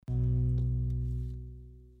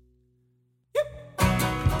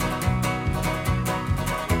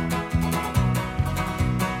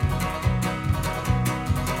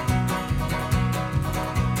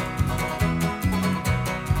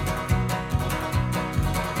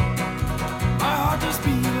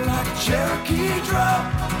lucky draw.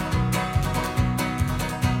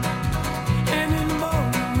 And in the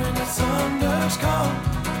morning when the sun does come,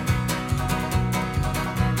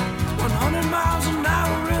 100 miles an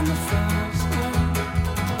hour in the fast lane.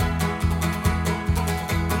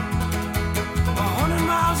 100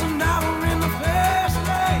 miles an hour in the fast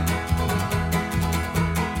lane.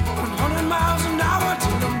 100 miles an hour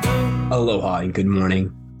till I'm done. Aloha and good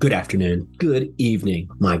morning, good afternoon, good evening,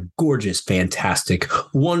 my gorgeous, fantastic,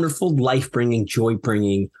 wonderful, life-bringing,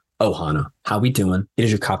 joy-bringing Ohana. How we doing? It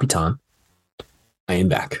is your Kapitan. I am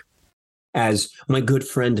back. As my good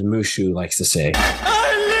friend Mushu likes to say,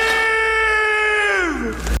 I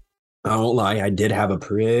live! I won't lie, I did have a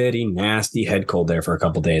pretty nasty head cold there for a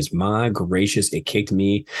couple days. My gracious, it kicked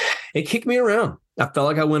me around. I felt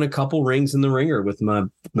like I won a couple rings in the ringer with my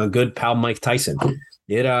good pal Mike Tyson.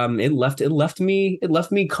 It left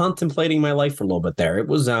me contemplating my life for a little bit there. It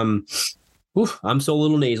was I'm so a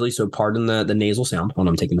little nasally, so pardon the nasal sound when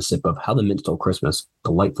I'm taking a sip of How the Mint Stole Christmas.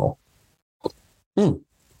 Delightful.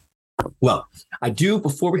 Well, I do,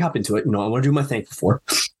 before we hop into it, I want to do my thankful for,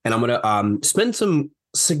 and I'm going to spend some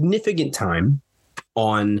significant time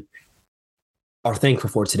on our thankful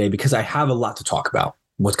for today because I have a lot to talk about,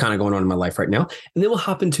 what's kind of going on in my life right now, and then we'll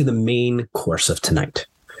hop into the main course of tonight,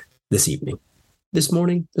 this evening, this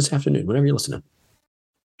morning, this afternoon, whenever you're listening,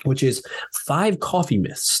 which is 5 coffee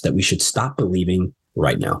myths that we should stop believing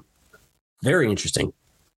right now. Very interesting,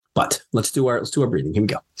 but let's do our breathing. Here we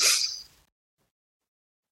go.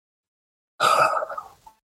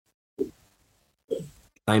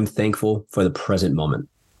 I'm thankful for the present moment.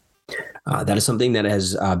 That is something that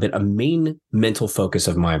has been a main mental focus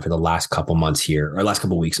of mine for the last couple months here, or last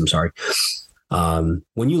couple weeks, I'm sorry.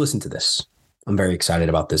 When you listen to this, I'm very excited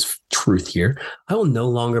about this truth here. I will no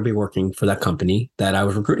longer be working for that company that I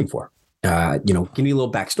was recruiting for. Give me a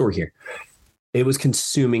little backstory here. It was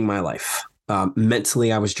consuming my life.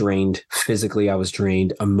 Mentally, I was drained. Physically, I was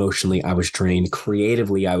drained. Emotionally, I was drained.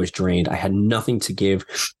 Creatively, I was drained. I had nothing to give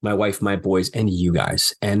my wife, my boys, and you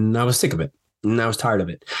guys. And I was sick of it. And I was tired of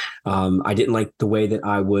it. I didn't like the way that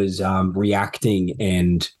I was reacting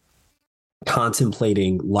and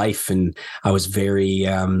contemplating life. And I was very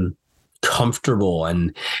comfortable,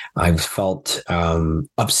 and I felt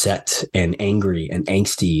upset and angry and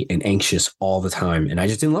angsty and anxious all the time. And I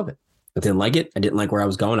just didn't love it. I didn't like it. I didn't like where I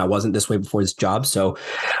was going. I wasn't this way before this job. So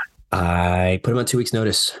I put him on 2 weeks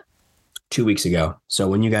notice 2 weeks ago. So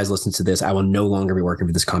when you guys listen to this, I will no longer be working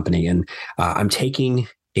for this company. And I'm taking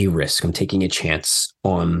a risk. I'm taking a chance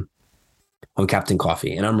on Captain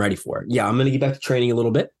Coffee, and I'm ready for it. Yeah, I'm going to get back to training a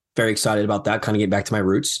little bit. Very excited about that. Kind of get back to my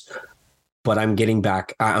roots. But I'm getting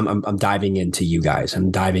back. I'm diving into you guys. I'm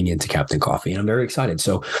diving into Captain Coffee, and I'm very excited.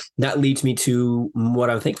 So that leads me to what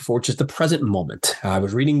I'm thankful for, which is the present moment. I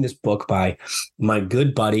was reading this book by my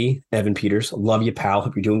good buddy, Evan Peters. Love you, pal.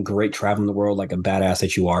 Hope you're doing great traveling the world like a badass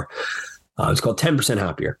that you are. It's called 10%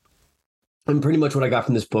 Happier. And pretty much what I got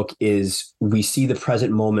from this book is we see the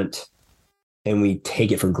present moment and we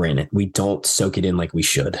take it for granted. We don't soak it in like we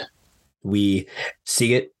should. We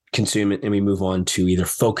see it, consume it, and we move on to either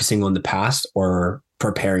focusing on the past or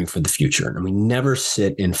preparing for the future. And we never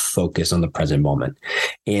sit and focus on the present moment.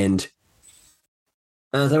 And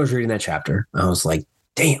as I was reading that chapter, I was like,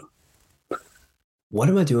 damn, what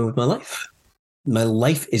am I doing with my life? My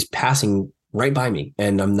life is passing right by me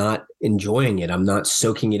and I'm not enjoying it. I'm not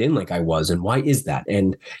soaking it in like I was. And why is that?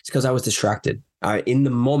 And it's because I was distracted. In the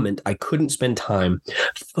moment, I couldn't spend time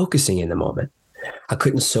focusing in the moment. I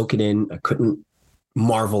couldn't soak it in. I couldn't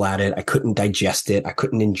marvel at it. I couldn't digest it. I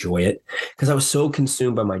couldn't enjoy it because I was so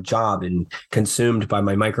consumed by my job and consumed by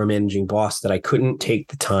my micromanaging boss that I couldn't take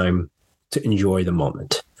the time to enjoy the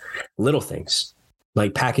moment. Little things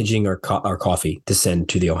like packaging our coffee to send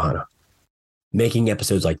to the Ohana, making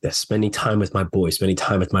episodes like this, spending time with my boys, spending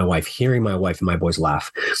time with my wife, hearing my wife and my boys laugh,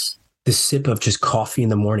 the sip of just coffee in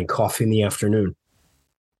the morning, coffee in the afternoon,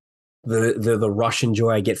 the rush and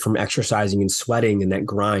joy I get from exercising and sweating and that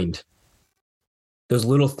grind. Those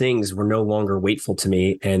little things were no longer weightful to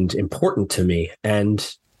me and important to me. And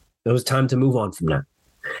it was time to move on from that.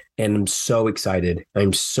 And I'm so excited.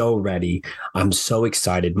 I'm so ready. I'm so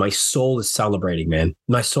excited. My soul is celebrating, man.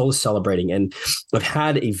 My soul is celebrating. And I've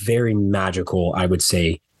had a very magical, I would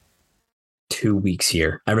say, 2 weeks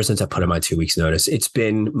here. Ever since I put in my 2 weeks notice, it's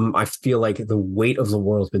been, I feel like the weight of the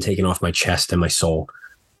world has been taken off my chest and my soul.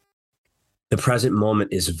 The present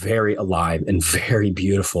moment is very alive and very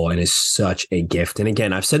beautiful and is such a gift. And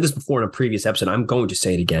again, I've said this before in a previous episode. I'm going to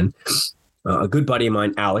say it again. A good buddy of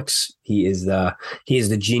mine, Alex, he is the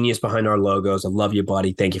genius behind our logos. I love you,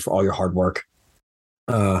 buddy. Thank you for all your hard work.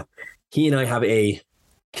 He and I have a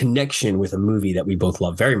connection with a movie that we both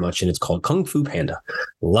love very much, and it's called Kung Fu Panda.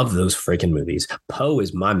 Love those freaking movies. Poe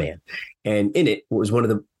is my man. And in it was one of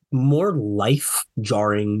the more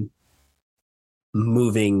life-jarring,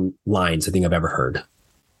 moving lines I think I've ever heard.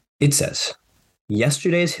 It says,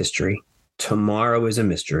 "Yesterday is history, tomorrow is a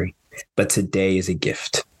mystery, but today is a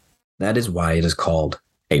gift. That is why it is called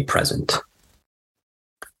a present."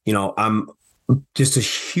 You know, I'm just a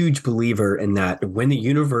huge believer in that when the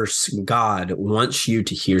universe, God, wants you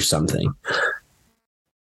to hear something,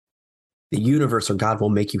 the universe or God will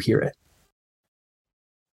make you hear it.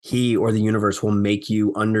 He or the universe will make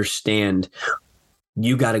you understand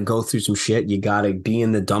you got to go through some shit. You got to be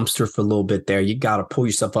in the dumpster for a little bit there. You got to pull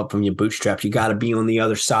yourself up from your bootstraps. You got to be on the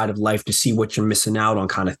other side of life to see what you're missing out on,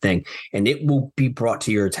 kind of thing. And it will be brought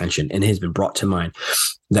to your attention, and it has been brought to mine,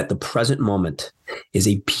 that the present moment is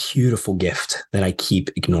a beautiful gift that I keep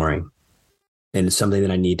ignoring. And it's something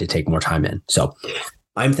that I need to take more time in. So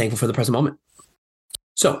I'm thankful for the present moment.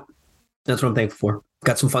 So that's what I'm thankful for.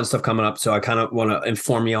 Got some fun stuff coming up. So I kind of want to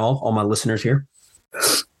inform y'all, all my listeners here,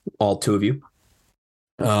 all two of you.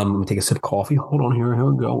 Let me take a sip of coffee. Hold on here. Here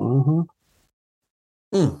we go.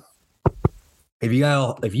 If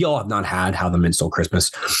y'all have not had How the Mint Stole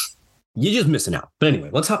Christmas, you're just missing out. But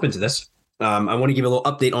anyway, let's hop into this. I want to give a little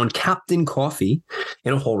update on Captain Coffee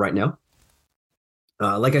in a hole right now.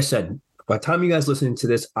 Like I said, by the time you guys listen to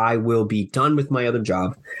this, I will be done with my other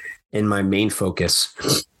job, and my main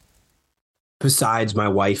focus, besides my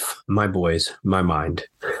wife, my boys, my mind,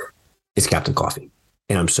 is Captain Coffee.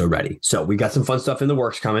 And I'm so ready. So we got some fun stuff in the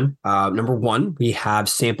works coming. Number one, we have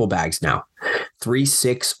sample bags now, 3,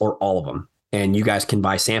 6, or all of them. And you guys can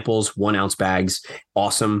buy samples, 1 ounce bags.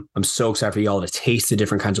 Awesome. I'm so excited for y'all to taste the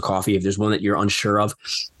different kinds of coffee. If there's one that you're unsure of,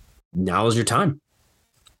 now is your time.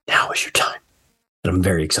 Now is your time. And I'm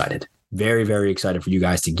very excited. Very, very excited for you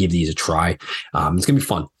guys to give these a try. It's going to be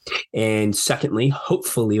fun. And secondly,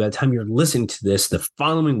 hopefully by the time you're listening to this, the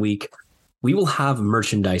following week, we will have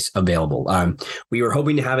merchandise available. We were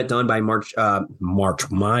hoping to have it done by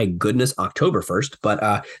my goodness, October 1st.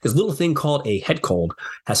 But this little thing called a head cold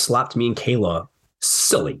has slapped me and Kayla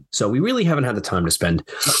silly. So we really haven't had the time to spend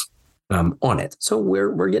on it. So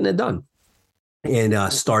we're getting it done. And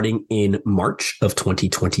starting in March of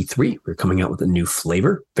 2023, we're coming out with a new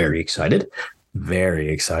flavor. Very excited. Very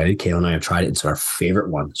excited. Kayla and I have tried it. It's our favorite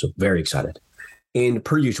one. So very excited. And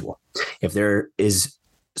per usual, if there is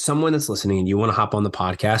someone that's listening and you want to hop on the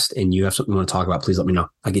podcast and you have something you want to talk about, please let me know.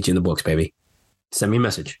 I'll get you in the books, baby. Send me a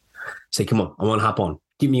message. Say, come on, I want to hop on.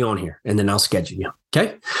 Get me on here. And then I'll schedule you.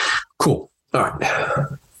 Okay, cool. All right.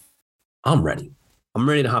 I'm ready. I'm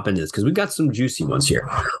ready to hop into this because we got some juicy ones here.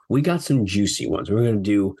 We got some juicy ones. We're going to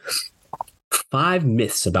do 5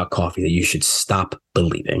 myths about coffee that you should stop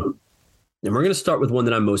believing. And we're going to start with one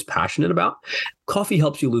that I'm most passionate about. Coffee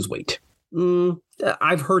helps you lose weight.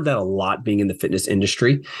 I've heard that a lot being in the fitness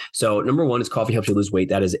industry. So number one is coffee helps you lose weight.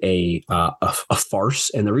 That is a farce.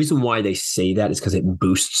 And the reason why they say that is because it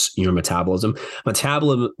boosts your metabolism.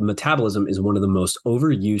 Metabolism is one of the most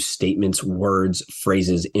overused statements, words,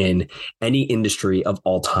 phrases in any industry of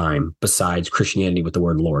all time besides Christianity with the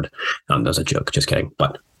word Lord. That was a joke. Just kidding.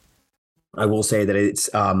 But I will say that it's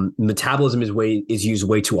metabolism is used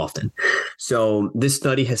way too often. So this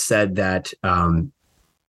study has said that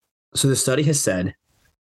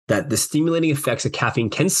the stimulating effects of caffeine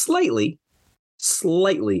can slightly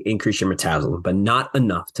increase your metabolism, but not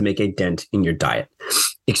enough to make a dent in your diet,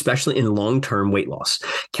 especially in long-term weight loss.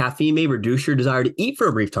 Caffeine may reduce your desire to eat for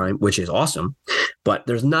a brief time, which is awesome, but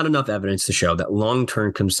there's not enough evidence to show that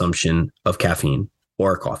long-term consumption of caffeine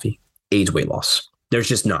or coffee aids weight loss. There's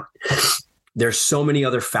just not. There's so many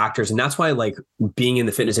other factors, and that's why, like, being in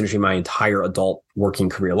the fitness industry my entire adult working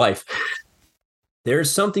career life,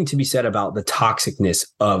 there's something to be said about the toxicness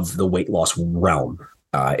of the weight loss realm.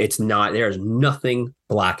 There's nothing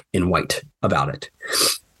black and white about it.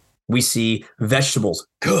 We see vegetables,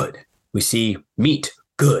 good. We see meat,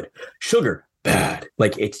 good. Sugar, bad.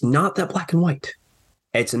 Like, it's not that black and white.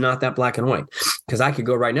 It's not that black and white. Because I could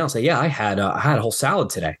go right now and say, yeah, I had a whole salad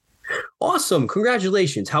today. Awesome.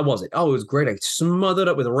 Congratulations. How was it? Oh, it was great. I smothered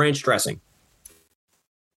it with ranch dressing.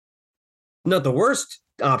 Not the worst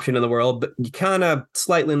option in the world, but you kind of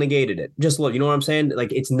slightly negated it. Just look, you know what I'm saying?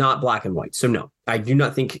 Like, it's not black and white. So no, I do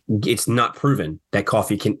not think it's not proven that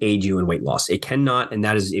coffee can aid you in weight loss. It cannot. And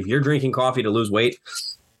that is, if you're drinking coffee to lose weight,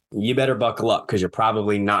 you better buckle up because you're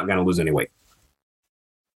probably not going to lose any weight.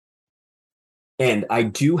 And I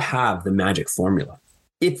do have the magic formula.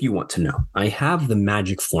 If you want to know, I have the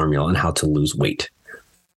magic formula on how to lose weight.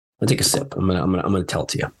 I'll take a sip. I'm gonna tell it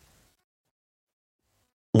to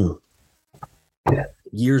you.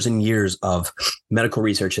 years and years of medical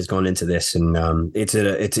research has gone into this, and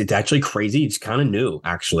it's actually crazy. It's kind of new,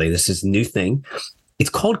 actually. This is a new thing. It's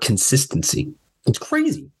called consistency. It's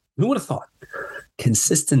crazy. Who would have thought?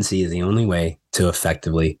 Consistency is the only way to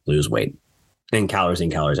effectively lose weight. And calories in,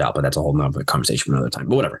 calories out, but that's a whole nother conversation for another time.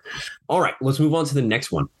 But whatever. All right, let's move on to the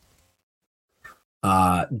next one.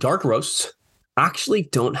 Dark roasts actually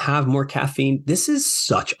don't have more caffeine. This is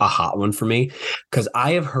such a hot one for me because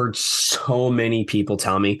I have heard so many people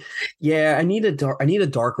tell me, yeah, I need a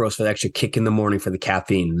dark roast for the extra kick in the morning for the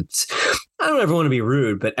caffeine. I don't ever want to be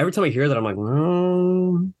rude, but every time I hear that, I'm like,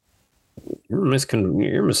 you're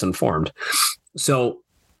misinformed. So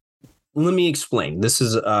let me explain. This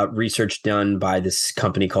is research done by this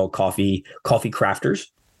company called Coffee Crafters.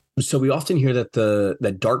 So we often hear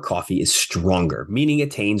that dark coffee is stronger, meaning it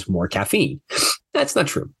contains more caffeine. That's not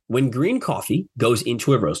true. When green coffee goes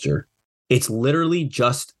into a roaster, it's literally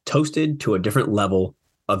just toasted to a different level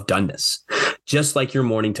of doneness, just like your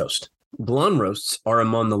morning toast. Blonde roasts are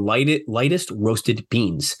among the lightest roasted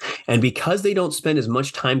beans. And because they don't spend as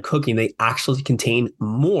much time cooking, they actually contain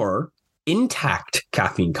more intact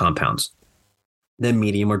caffeine compounds than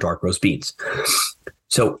medium or dark roast beans.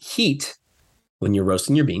 So heat, when you're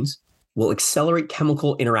roasting your beans, will accelerate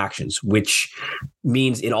chemical interactions, which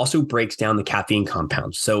means it also breaks down the caffeine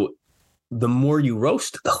compounds. So the more you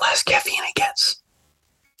roast, the less caffeine it gets.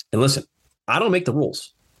 And listen, I don't make the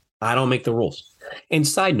rules. And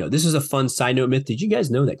side note, this is a fun side note myth. Did you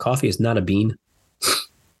guys know that coffee is not a bean?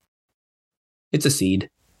 It's a seed.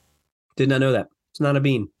 Did not know that. It's not a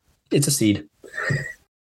bean. It's a seed.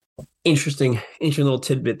 Interesting little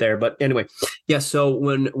tidbit there. But anyway, yeah. So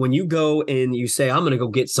when you go and you say, I'm going to go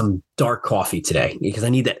get some dark coffee today because I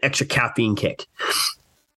need that extra caffeine kick,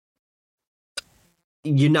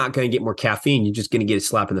 you're not going to get more caffeine. You're just going to get a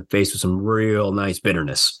slap in the face with some real nice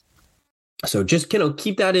bitterness. So just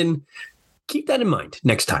keep that in mind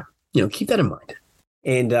next time. Keep that in mind.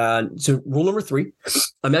 And so rule number 3,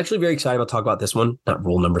 I'm actually very excited about talking about this one. Not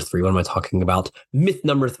rule number 3. What am I talking about? Myth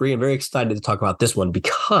number 3. I'm very excited to talk about this one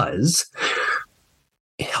because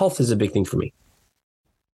health is a big thing for me.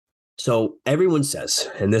 So everyone says,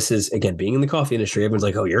 and this is, again, being in the coffee industry, everyone's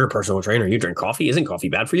like, oh, you're a personal trainer. You drink coffee. Isn't coffee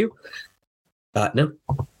bad for you? No.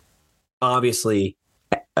 Obviously,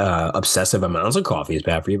 excessive amounts of coffee is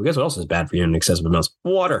bad for you. But guess what else is bad for you in excessive amounts?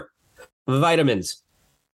 Water, vitamins,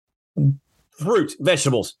 fruit,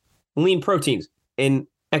 vegetables, lean proteins in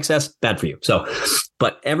excess, bad for you. So,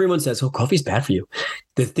 but everyone says, oh, coffee is bad for you.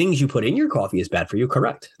 The things you put in your coffee is bad for you.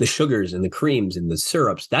 Correct. The sugars and the creams and the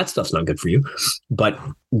syrups, that stuff's not good for you. But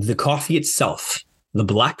the coffee itself, the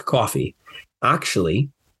black coffee, actually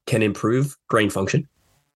can improve brain function,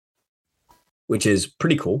 which is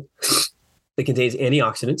pretty cool. It contains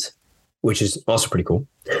antioxidants, which is also pretty cool.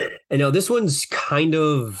 And now this one's kind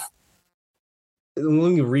of,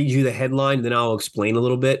 let me read you the headline, then I'll explain a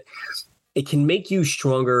little bit. It can make you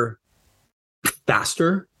stronger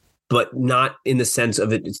faster, but not in the sense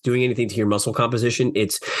of it's doing anything to your muscle composition.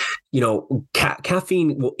 It's,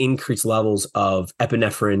 caffeine will increase levels of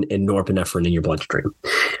epinephrine and norepinephrine in your bloodstream,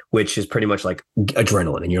 which is pretty much like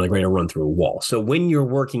adrenaline, and you're like ready to run through a wall. So when you're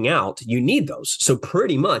working out, you need those. So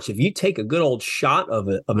pretty much if you take a good old shot of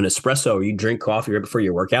an espresso, or you drink coffee right before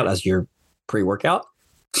your workout as your pre-workout,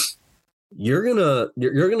 you're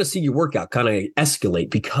gonna see your workout kind of escalate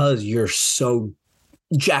because you're so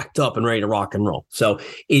jacked up and ready to rock and roll. So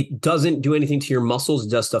it doesn't do anything to your muscles; it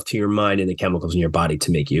does stuff to your mind and the chemicals in your body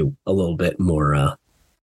to make you a little bit more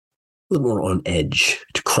on edge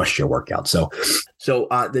to crush your workout. So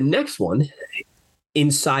the next one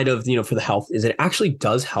inside of for the health is it actually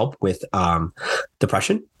does help with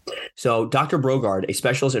depression. So Dr. Brogard, a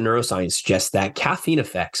specialist in neuroscience, suggests that caffeine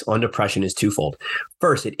effects on depression is twofold.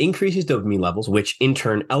 First, it increases dopamine levels, which in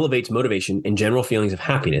turn elevates motivation and general feelings of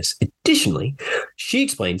happiness. Additionally, she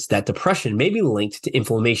explains that depression may be linked to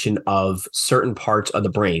inflammation of certain parts of the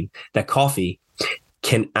brain, that coffee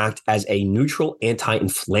can act as a neutral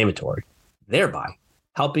anti-inflammatory, thereby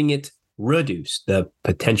helping it reduce the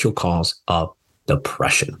potential cause of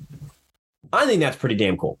depression. I think that's pretty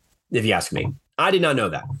damn cool, if you ask me. I did not know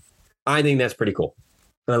that. I think that's pretty cool.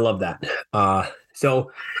 I love that.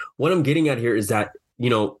 So what I'm getting at here is that,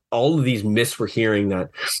 all of these myths we're hearing that,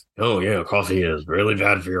 oh, yeah, coffee is really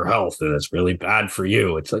bad for your health and it's really bad for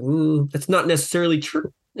you. It's like, that's not necessarily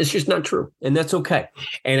true. It's just not true. And that's okay.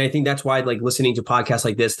 And I think that's why listening to podcasts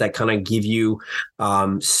like this that kind of give you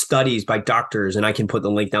studies by doctors, and I can put the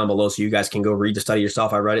link down below so you guys can go read the study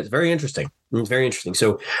yourself. I read it. It's very interesting. It's very interesting.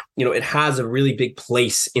 So, it has a really big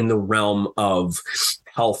place in the realm of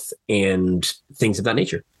health and things of that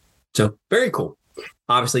nature. So very cool.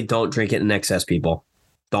 Obviously, don't drink it in excess, people.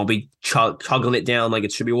 Don't be chugging it down like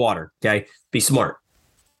it should be water. Okay. Be smart.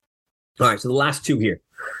 All right. So the last two here.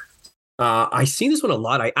 I see this one a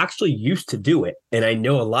lot. I actually used to do it, and I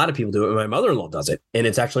know a lot of people do it. And my mother-in-law does it, and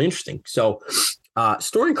it's actually interesting. So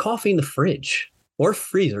storing coffee in the fridge or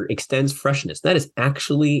freezer extends freshness. That is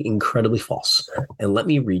actually incredibly false. And let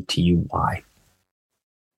me read to you why.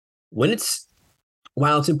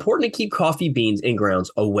 While it's important to keep coffee beans and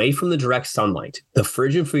grounds away from the direct sunlight, the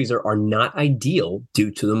fridge and freezer are not ideal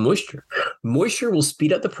due to the moisture. Moisture will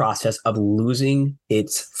speed up the process of losing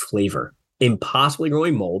its flavor, impossibly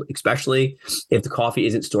growing mold, especially if the coffee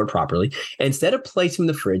isn't stored properly. Instead of placing them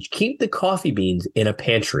in the fridge, keep the coffee beans in a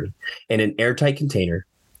pantry in an airtight container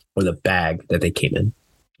or the bag that they came in.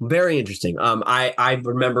 Very interesting. I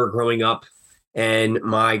remember growing up, and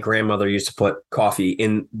my grandmother used to put coffee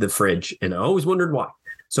in the fridge, and I always wondered why.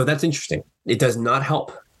 So that's interesting. It does not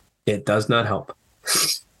help. It does not help.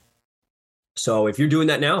 So if you're doing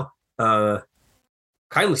that now,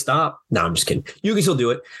 kindly stop. No, I'm just kidding. You can still do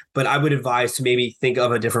it, but I would advise to maybe think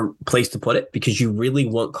of a different place to put it, because you really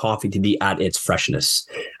want coffee to be at its freshness.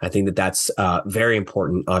 I think that that's very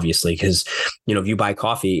important, obviously, because, if you buy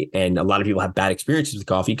coffee, and a lot of people have bad experiences with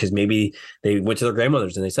coffee because maybe they went to their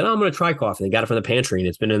grandmother's and they said, I'm going to try coffee. They got it from the pantry and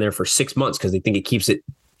it's been in there for 6 months because they think it keeps it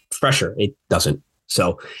fresher. It doesn't.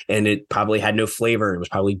 So, and it probably had no flavor and it was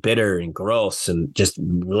probably bitter and gross and just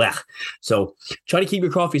blech. So try to keep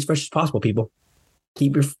your coffee as fresh as possible, people.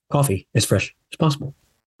 Keep your coffee as fresh as possible.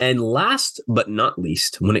 And last but not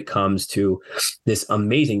least, when it comes to this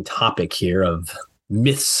amazing topic here of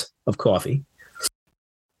myths of coffee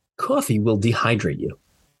will dehydrate you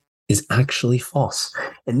is actually false.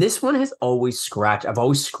 And this one has I've always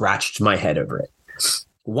scratched my head over it.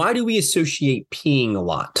 Why do we associate peeing a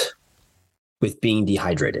lot with being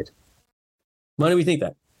dehydrated? Why do we think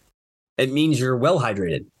that? It means you're well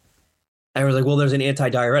hydrated. And we're like, well, there's an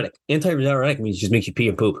anti-diuretic. Anti-diuretic means it just makes you pee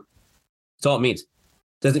and poop. That's all it means.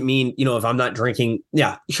 Doesn't mean, if I'm not drinking.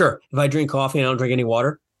 Yeah, sure. If I drink coffee and I don't drink any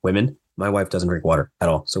water, women, my wife doesn't drink water at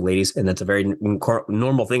all. So ladies, and that's a very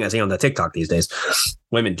normal thing I see on the TikTok these days.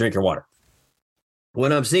 Women, drink your water.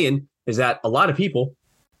 What I'm seeing is that a lot of people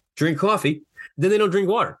drink coffee, then they don't drink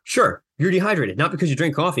water. Sure, you're dehydrated, not because you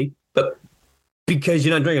drink coffee, but because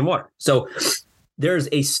you're not drinking water. So there's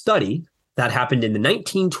a study that happened in the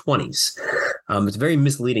 1920s. It's a very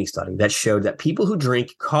misleading study that showed that people who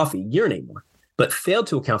drink coffee urinate more, but failed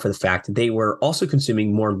to account for the fact that they were also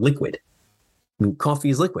consuming more liquid. I mean, coffee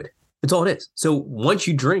is liquid. That's all it is. So once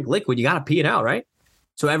you drink liquid, you got to pee it out, right?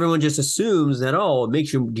 So everyone just assumes that, it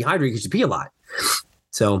makes you dehydrated because you pee a lot.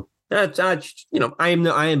 So that's, I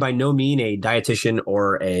am by no means a dietitian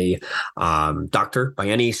or a doctor by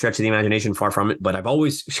any stretch of the imagination, far from it. But I've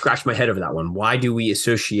always scratched my head over that one. Why do we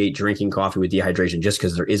associate drinking coffee with dehydration just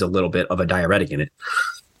because there is a little bit of a diuretic in it?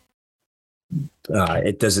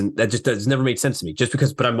 That just never made sense to me.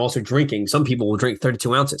 But I'm also drinking. Some people will drink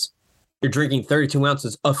 32 ounces. You're drinking 32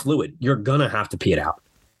 ounces of fluid. You're gonna have to pee it out,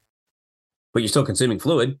 but you're still consuming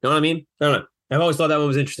fluid. You know what I mean? I don't know. I've always thought that one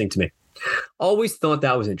was interesting to me. Always thought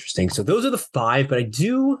that was interesting. So those are the 5, but I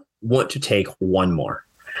do want to take one more.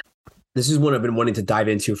 This is one I've been wanting to dive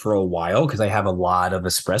into for a while because I have a lot of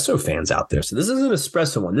espresso fans out there. So this is an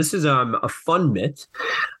espresso one. This is a fun myth.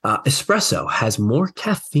 Espresso has more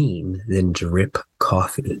caffeine than drip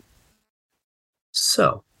coffee.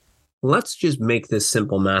 So let's just make this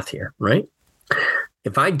simple math here, right?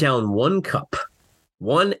 If I down 1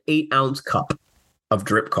 8-ounce cup of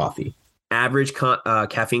drip coffee, average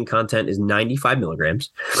caffeine content is 95 milligrams,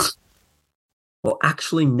 will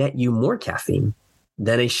actually net you more caffeine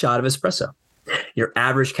than a shot of espresso. Your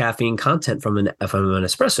average caffeine content from an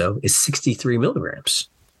espresso is 63 milligrams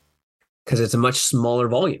because it's a much smaller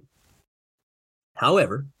volume.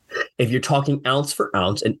 However, if you're talking ounce for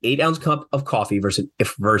ounce, an 8-ounce cup of coffee versus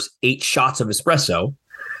 8 shots of espresso,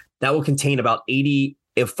 that will contain about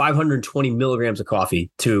 520 milligrams of coffee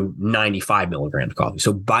to 95 milligrams of coffee.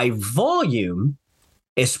 So by volume,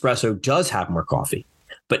 espresso does have more coffee,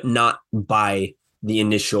 but not by the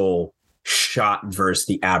initial shot versus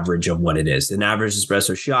the average of what it is. An average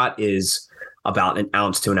espresso shot is about an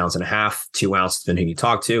ounce to an ounce and a half, 2 ounces, depending who you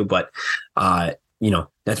talk to. But,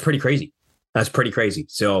 that's pretty crazy. That's pretty crazy.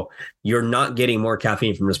 So you're not getting more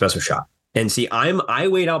caffeine from an espresso shot. And see, I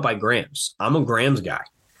weighed out by grams. I'm a grams guy.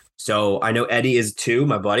 So I know Eddie is too,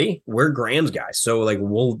 my buddy. We're grams guys. So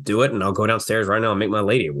we'll do it, and I'll go downstairs right now and make my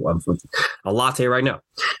lady a latte right now.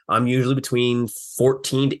 I'm usually between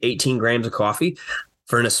 14 to 18 grams of coffee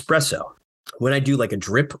for an espresso. When I do a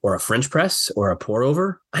drip or a French press or a pour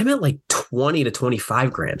over, I'm at 20 to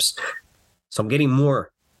 25 grams. So I'm getting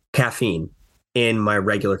more caffeine in my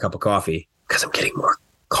regular cup of coffee because I'm getting more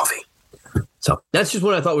coffee. So that's just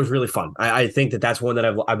one I thought was really fun. I think that's one that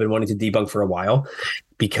I've been wanting to debunk for a while,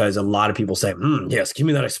 because a lot of people say, yes, give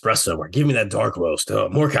me that espresso or give me that dark roast. Oh,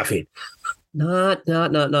 more caffeine.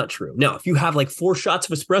 Not true. Now, if you have like 4 shots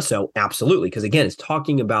of espresso, absolutely. Because again, it's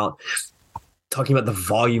talking about the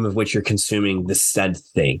volume of which you're consuming the said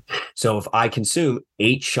thing. So if I consume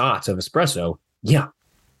 8 shots of espresso, yeah,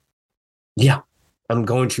 I'm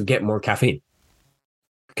going to get more caffeine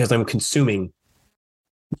because I'm consuming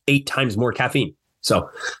 8 times more caffeine. So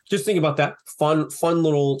just think about that. Fun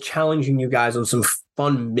little challenging you guys on some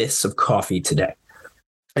fun myths of coffee today.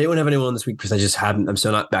 I didn't have anyone this week because I'm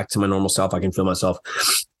still not back to my normal self. I can feel myself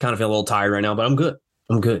kind of feel a little tired right now, but I'm good.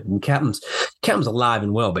 And Captain's alive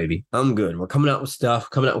and well, baby. I'm good. We're coming out with stuff,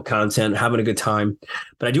 coming out with content, having a good time.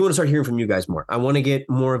 But I do want to start hearing from you guys more. I want to get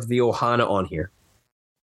more of the Ohana on here,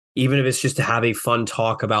 even if it's just to have a fun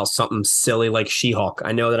talk about something silly like She-Hulk.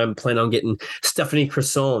 I know that I'm planning on getting Stephanie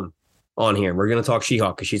Crisson on here. We're going to talk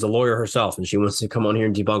She-Hulk because she's a lawyer herself and she wants to come on here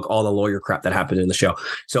and debunk all the lawyer crap that happened in the show.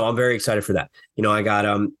 So I'm very excited for that. I got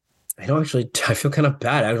I feel kind of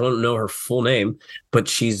bad. I don't know her full name, but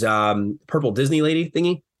she's Purple Disney Lady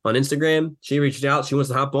thingy on Instagram. She reached out. She wants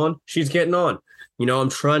to hop on. She's getting on. I'm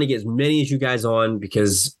trying to get as many as you guys on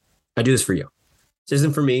because I do this for you. This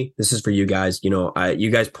isn't for me. This is for you guys. You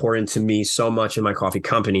guys pour into me so much in my coffee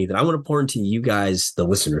company that I want to pour into you guys, the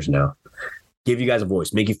listeners now. Give you guys a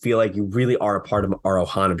voice. Make you feel like you really are a part of our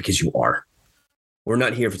Ohana because you are. We're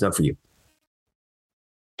not here if it's not for you.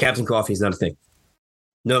 Captain Coffee is not a thing.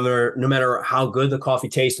 No matter how good the coffee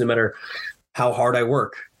tastes, no matter how hard I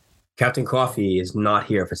work, Captain Coffee is not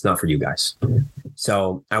here if it's not for you guys.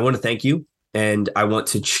 So I want to thank you. And I want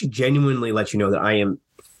to genuinely let you know that I am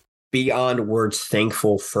beyond words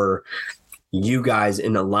thankful for you guys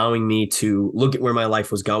in allowing me to look at where my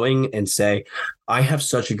life was going and say, I have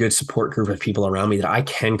such a good support group of people around me that I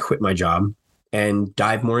can quit my job and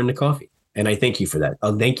dive more into coffee. And I thank you for that.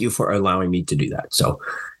 Thank you for allowing me to do that. So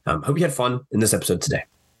hope you had fun in this episode today.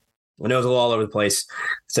 I know it was a little all over the place,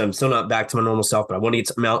 so I'm still not back to my normal self, but I want to get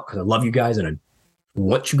something out because I love you guys and I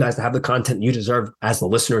want you guys to have the content you deserve as the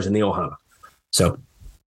listeners in the Ohana. So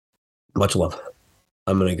much love.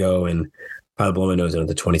 I'm going to go and probably blow my nose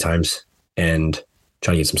out 20 times and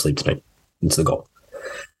try to get some sleep tonight. That's the goal.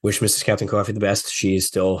 Wish Mrs. Captain Coffee the best. She's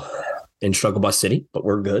still in Struggle Bus City, but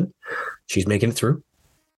we're good. She's making it through.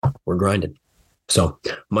 We're grinding. So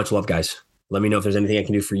much love, guys. Let me know if there's anything I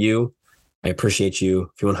can do for you. I appreciate you.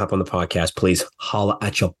 If you want to hop on the podcast, please holla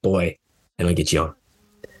at your boy and I'll get you on.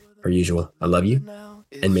 Per usual, I love you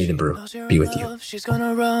and may the brew be with you. She's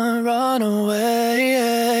gonna run away.